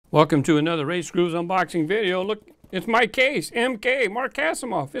Welcome to another RaceGrooves unboxing video. Look, it's my case, MK, Mark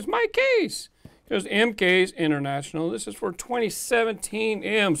Kasimov. It's my case. Here's MK's International. This is for 2017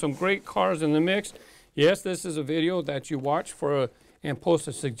 M. Some great cars in the mix. Yes, this is a video that you watch and post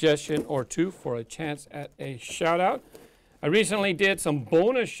a suggestion or two for a chance at a shout out. I recently did some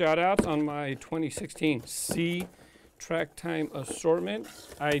bonus shout outs on my 2016 C track time assortment.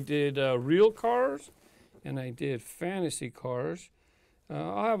 I did real cars and I did fantasy cars.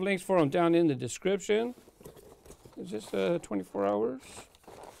 I'll have links for them down in the description. Is this 24 hours?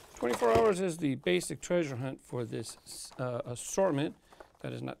 24 hours is the basic treasure hunt for this assortment.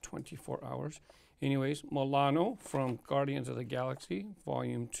 That is not 24 hours. Anyways, Milano from Guardians of the Galaxy,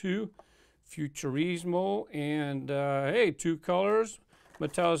 Volume 2, Futurismo, and hey, two colors.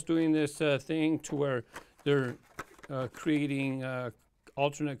 Mattel's doing this thing to where they're creating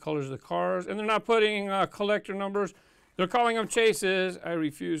alternate colors of the cars, and they're not putting collector numbers. They're calling them chases. I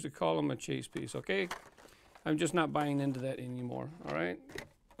refuse to call them a chase piece, okay? I'm just not buying into that anymore, all right?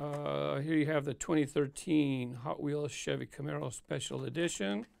 Here you have the 2013 Hot Wheels Chevy Camaro Special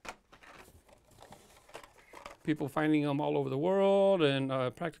Edition. People finding them all over the world,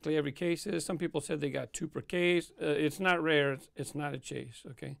 and practically every case is. Some people said they got 2 per case. It's not rare. It's not a chase,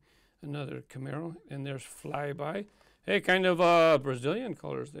 okay? Another Camaro, and there's Flyby. Hey, kind of Brazilian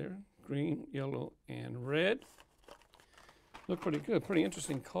colors there. Green, yellow, and red. Look pretty good, pretty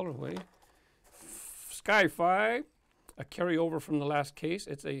interesting colorway. Sky-Fi, a carryover from the last case.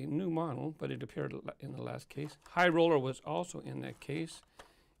 It's a new model, but it appeared in the last case. High Roller was also in that case.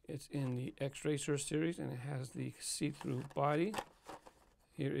 It's in the X-Racer series, and it has the see-through body.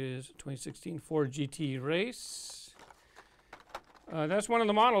 Here is 2016 Ford GT Race. That's one of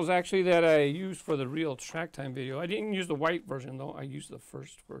the models, actually, that I used for the real track time video. I didn't use the white version, though. I used the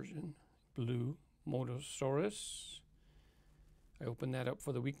first version, Blue Motosaurus. I opened that up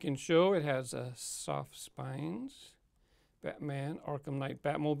for the weekend show. It has soft spines. Batman, Arkham Knight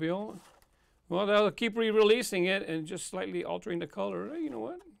Batmobile. Well, they'll keep re-releasing it and just slightly altering the color. Hey, you know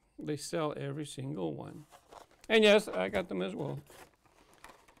what? They sell every single one. And yes, I got them as well.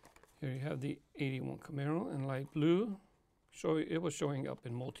 Here you have the 81 Camaro in light blue. It was showing up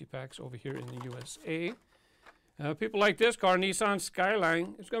in multi-packs over here in the USA. People like this car, Nissan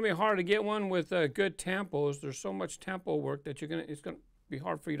Skyline. It's going to be hard to get one with good tampos. There's so much tampo work that it's going to be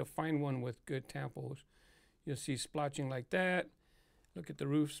hard for you to find one with good tampos. You'll see splotching like that. Look at the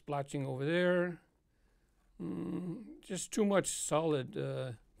roof splotching over there. Just too much solid.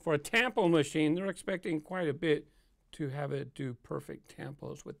 For a tampo machine, they're expecting quite a bit to have it do perfect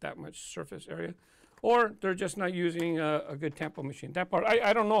tampos with that much surface area. Or they're just not using a good tampo machine. That part,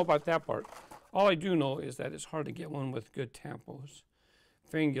 I don't know about that part. All I do know is that it's hard to get one with good tampos.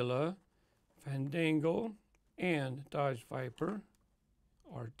 Fangula, Fandango, and Dodge Viper.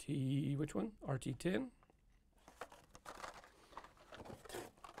 RT, which one? RT10.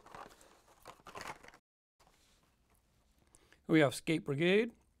 We have Skate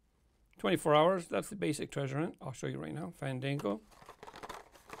Brigade. 24 hours, that's the basic treasure hunt. I'll show you right now. Fandango.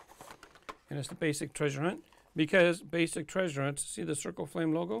 And it's the basic treasure hunt. Because basic treasure hunts, see the Circle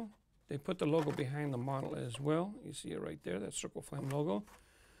Flame logo? They put the logo behind the model as well. You see it right there, that Circle Flame logo.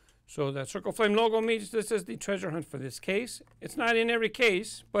 So that Circle Flame logo means this is the treasure hunt for this case. It's not in every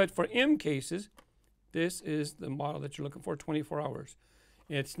case, but for M cases, this is the model that you're looking for, 24 hours.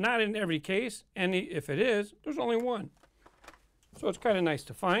 It's not in every case, and if it is, there's only one. So it's kind of nice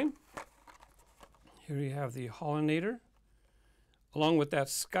to find. Here you have the Hollinator. Along with that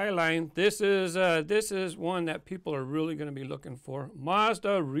Skyline, this is one that people are really going to be looking for.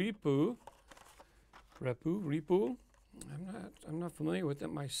 Mazda Repu. Repu. I'm not familiar with it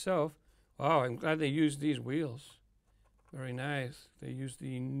myself. Wow, I'm glad they used these wheels. Very nice. They used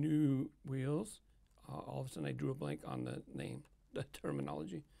the new wheels. All of a sudden, I drew a blank on the name, the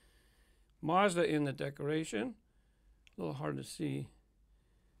terminology. Mazda in the decoration. A little hard to see.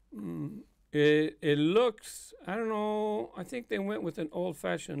 It looks, I don't know, I think they went with an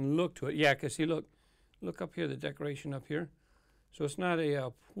old-fashioned look to it. Yeah, because see, look up here, the decoration up here. So it's not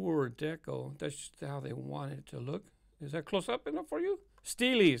a poor deco. That's just how they want it to look. Is that close up enough for you?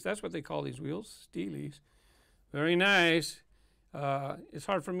 Steelies, that's what they call these wheels, Steelies. Very nice. It's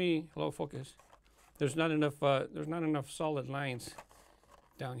hard for me, hello, focus. There's not enough solid lines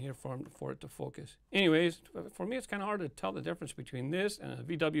down here for it to focus. Anyways, for me, it's kind of hard to tell the difference between this and a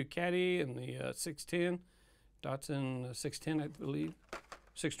VW Caddy and the 610, Datsun 610, I believe.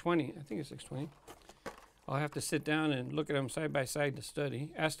 620, I think it's 620. I'll have to sit down and look at them side by side to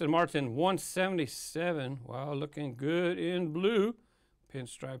study. Aston Martin 177, wow, looking good in blue.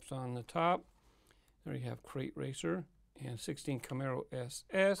 Pinstripes on the top. There you have Crate Racer and 16 Camaro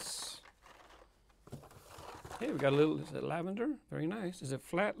SS. Hey, we got a little, is it lavender? Very nice. Is it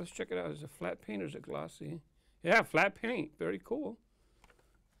flat? Let's check it out. Is it flat paint or is it glossy? Yeah, flat paint. Very cool.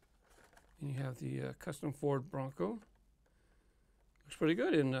 And you have the custom Ford Bronco. Looks pretty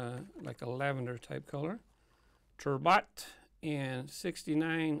good in like a lavender type color. Turbot and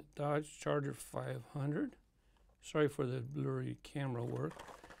 69 Dodge Charger 500. Sorry for the blurry camera work.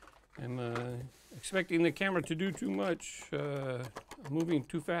 I'm expecting the camera to do too much. I'm moving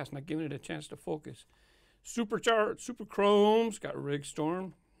too fast, not giving it a chance to focus. Supercharged, super chrome's got rig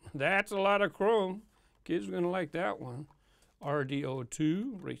storm. That's a lot of chrome. Kids are gonna like that one.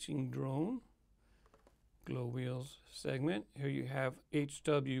 RDO2 racing drone. Glow wheels segment. Here you have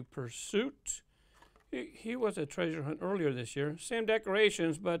HW Pursuit. He was a treasure hunt earlier this year. Same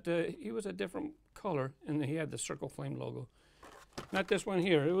decorations, but he was a different color, and he had the circle flame logo. Not this one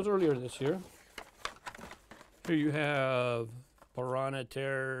here. It was earlier this year. Here you have Piranha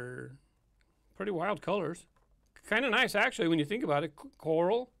Terror. Pretty wild colors. Kind of nice, actually, when you think about it.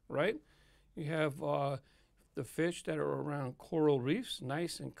 Coral, right? You have the fish that are around coral reefs,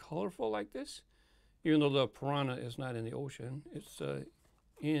 nice and colorful like this. Even though the piranha is not in the ocean, it's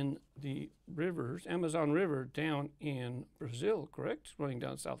in the rivers, Amazon River down in Brazil, correct? Running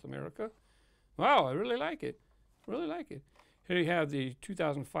down South America. Wow, I really like it. Really like it. Here you have the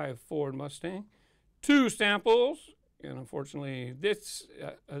 2005 Ford Mustang. 2 samples. And unfortunately, this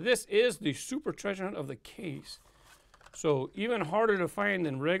is the super treasure hunt of the case. So even harder to find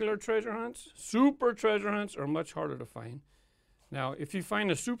than regular treasure hunts. Super treasure hunts are much harder to find. Now, if you find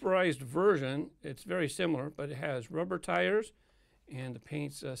a superized version, it's very similar, but it has rubber tires, and the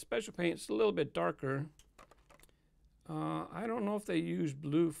paint's special paint's a little bit darker. I don't know if they used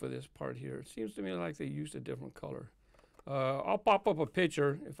blue for this part here. It seems to me like they used a different color. I'll pop up a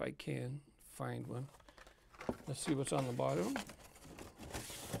picture if I can find one. Let's see what's on the bottom.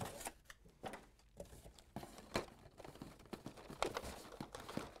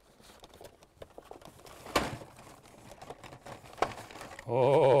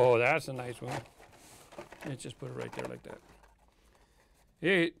 Oh, that's a nice one. Let's just put it right there like that.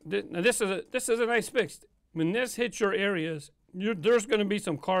 Hey, now this is a nice fix. When this hits your areas, there's going to be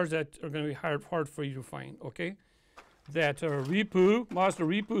some cars that are going to be hard for you to find. Okay, that Repu, Mazda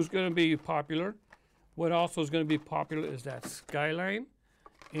Repu is going to be popular. What also is going to be popular is that Skyline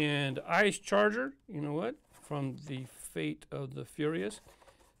and Ice Charger. You know what? From the Fate of the Furious.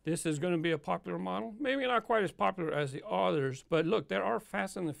 This is going to be a popular model. Maybe not quite as popular as the others, but look, there are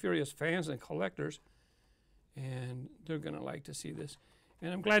Fast and the Furious fans and collectors, and they're going to like to see this.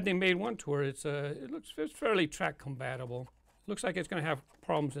 And I'm glad they made one to where it's fairly track compatible. Looks like it's going to have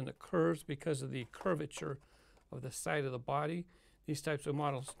problems in the curves because of the curvature of the side of the body. These types of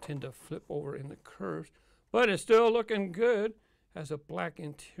models tend to flip over in the curves, but it's still looking good. Has a black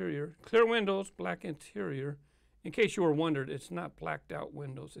interior, clear windows, black interior. In case you were wondered, it's not blacked out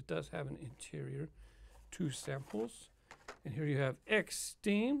windows. It does have an interior. 2 samples. And here you have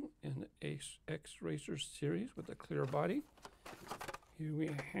X-Steam in the X Racer series with a clear body. Here we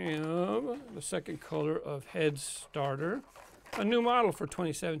have the second color of Head Starter. A new model for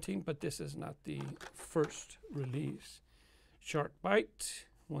 2017, but this is not the first release. Shark Bite,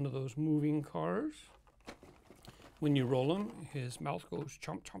 one of those moving cars. When you roll him, his mouth goes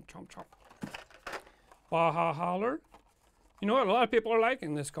chomp, chomp, chomp, chomp. Baja Hauler. You know what? A lot of people are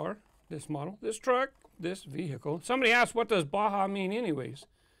liking this car, this model, this truck, this vehicle. Somebody asked, what does Baja mean anyways?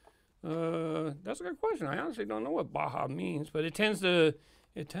 That's a good question. I honestly don't know what Baja means, but it tends to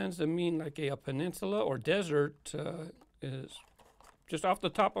mean like a peninsula or desert. Is just off the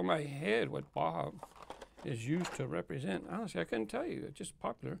top of my head what Baja is used to represent. Honestly, I couldn't tell you. It's just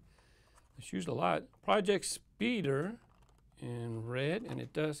popular. It's used a lot. Project Speeder in red, and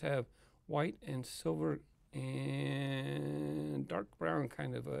it does have white and silver and dark brown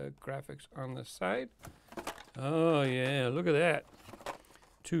kind of graphics on the side. Oh yeah, look at that.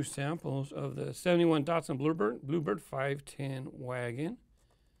 2 samples of the 71 Datsun Bluebird 510 Wagon.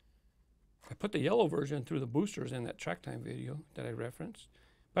 I put the yellow version through the boosters in that track time video that I referenced.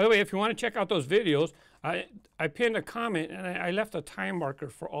 By the way, if you want to check out those videos, I pinned a comment and I left a time marker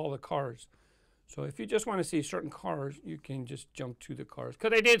for all the cars. So if you just want to see certain cars, you can just jump to the cars.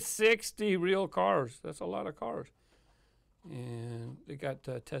 Because I did 60 real cars. That's a lot of cars. And they got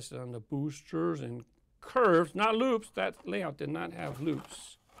tested on the boosters and curves, not loops. That layout did not have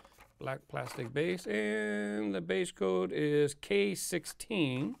loops. Black plastic base. And the base code is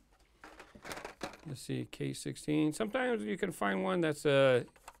K16. Let's see, K16. Sometimes you can find one that's a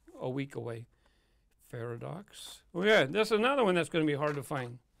week away. Paradox. Oh yeah, that's another one that's going to be hard to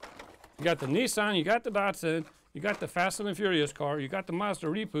find. You got the Nissan, you got the Datsun, You got the Fast and the Furious car. You got the Mazda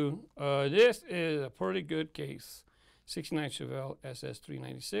Repu. This is a pretty good case. 69 Chevelle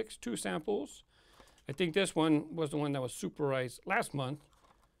SS396. 2 samples. I think this one was the one that was superized last month.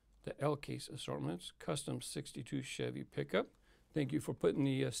 The L case assortments. Custom 62 Chevy pickup. Thank you for putting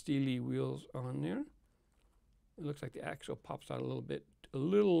the steely wheels on there. It looks like the axle pops out a little bit. A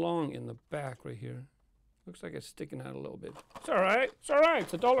little long in the back right here. Looks like it's sticking out a little bit. It's all right. It's all right.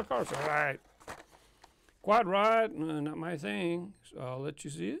 It's a dollar car. It's all right. Quad rod, not my thing. So I'll let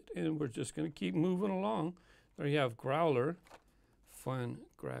you see it, and we're just going to keep moving along. There you have Growler. Fun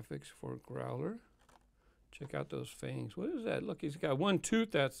graphics for Growler. Check out those fangs. What is that? Look, he's got one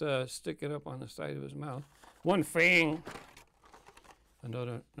tooth that's sticking up on the side of his mouth. One fang.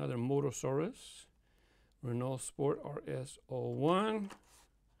 Another Motosaurus. Renault Sport R.S. 01.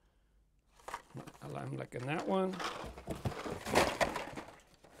 I'm liking that one.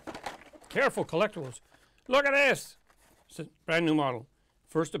 Careful, collectibles. Look at this. It's a brand new model.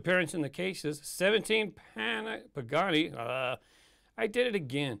 First appearance in the cases. 17 Pagani. I did it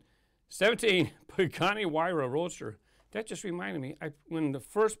again. 17 Pagani Huayra Roadster. That just reminded me. When the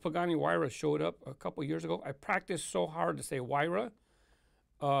first Pagani Huayra showed up a couple years ago, I practiced so hard to say Huayra.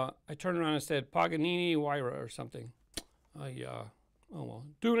 I turned around and said Pagani Huayra or something. Oh well.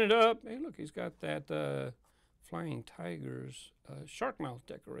 Doing it up. Hey, look, he's got that Flying Tigers shark mouth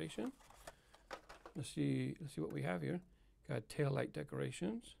decoration. Let's see what we have here. Got taillight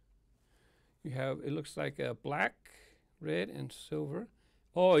decorations. You have, it looks like a black, red, and silver.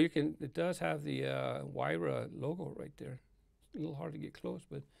 Oh, it does have the Huayra logo right there. It's a little hard to get close,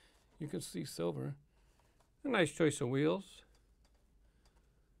 but you can see silver. A nice choice of wheels.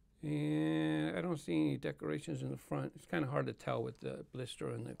 And I don't see any decorations in the front. It's kind of hard to tell with the blister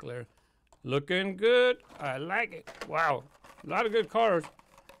and the glare. Looking good. I like it. Wow. A lot of good cars.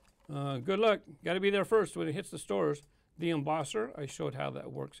 Good luck. Got to be there first when it hits the stores. The embosser. I showed how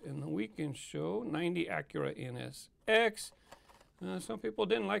that works in the weekend show. 90 Acura NSX. Some people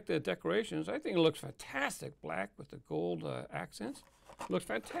didn't like the decorations. I think it looks fantastic. Black with the gold accents. Looks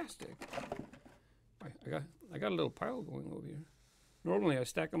fantastic. I got a little pile going over here. Normally I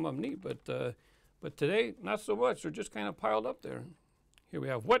stack them up neat, but today not so much. They're just kind of piled up there. Here we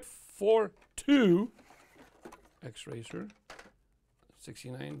have What For 2 X-Racer,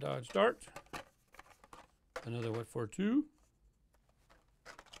 69 Dodge Dart. Another What For 2.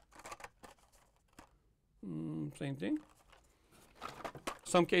 Same thing.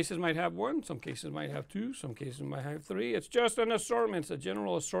 Some cases might have 1, some cases might have 2, some cases might have 3. It's just an assortment. It's a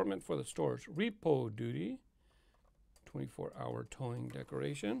general assortment for the stores. Repo Duty. 24-hour towing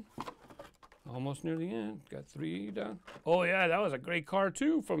decoration. Almost near the end. Got 3 done. Oh yeah, that was a great car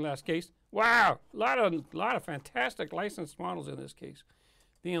too from last case. Wow, a lot of fantastic licensed models in this case.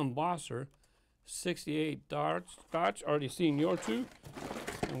 The Embosser, 68 Dodge. Already seen your 2.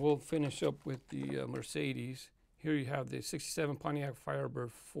 And we'll finish up with the Mercedes. Here you have the 67 Pontiac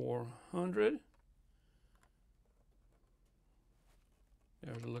Firebird 400.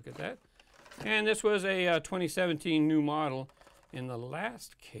 There's a look at that. And this was a 2017 new model in the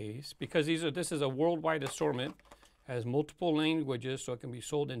last case, because this is a worldwide assortment, has multiple languages, so it can be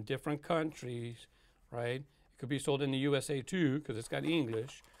sold in different countries, right? It could be sold in the USA too, because it's got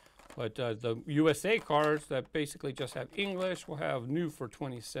English. But the USA cars that basically just have English will have new for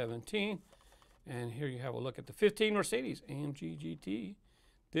 2017. And here you have a look at the 15 Mercedes-AMG GT.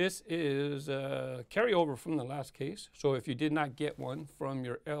 This is a carryover from the last case. So if you did not get one from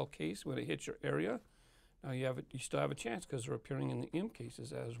your L case when it hits your area, now you still have a chance because they're appearing in the M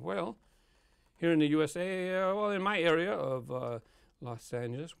cases as well. Here in the USA, well, in my area of Los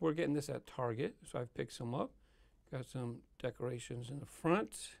Angeles, we're getting this at Target. So I've picked some up. Got some decorations in the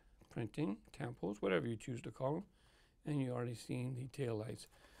front, printing, tampos, whatever you choose to call them. And you already seen the taillights.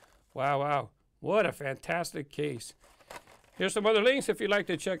 Wow, wow. What a fantastic case. Here's some other links if you'd like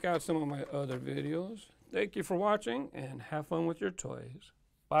to check out some of my other videos. Thank you for watching and have fun with your toys.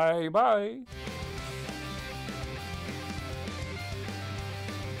 Bye-bye.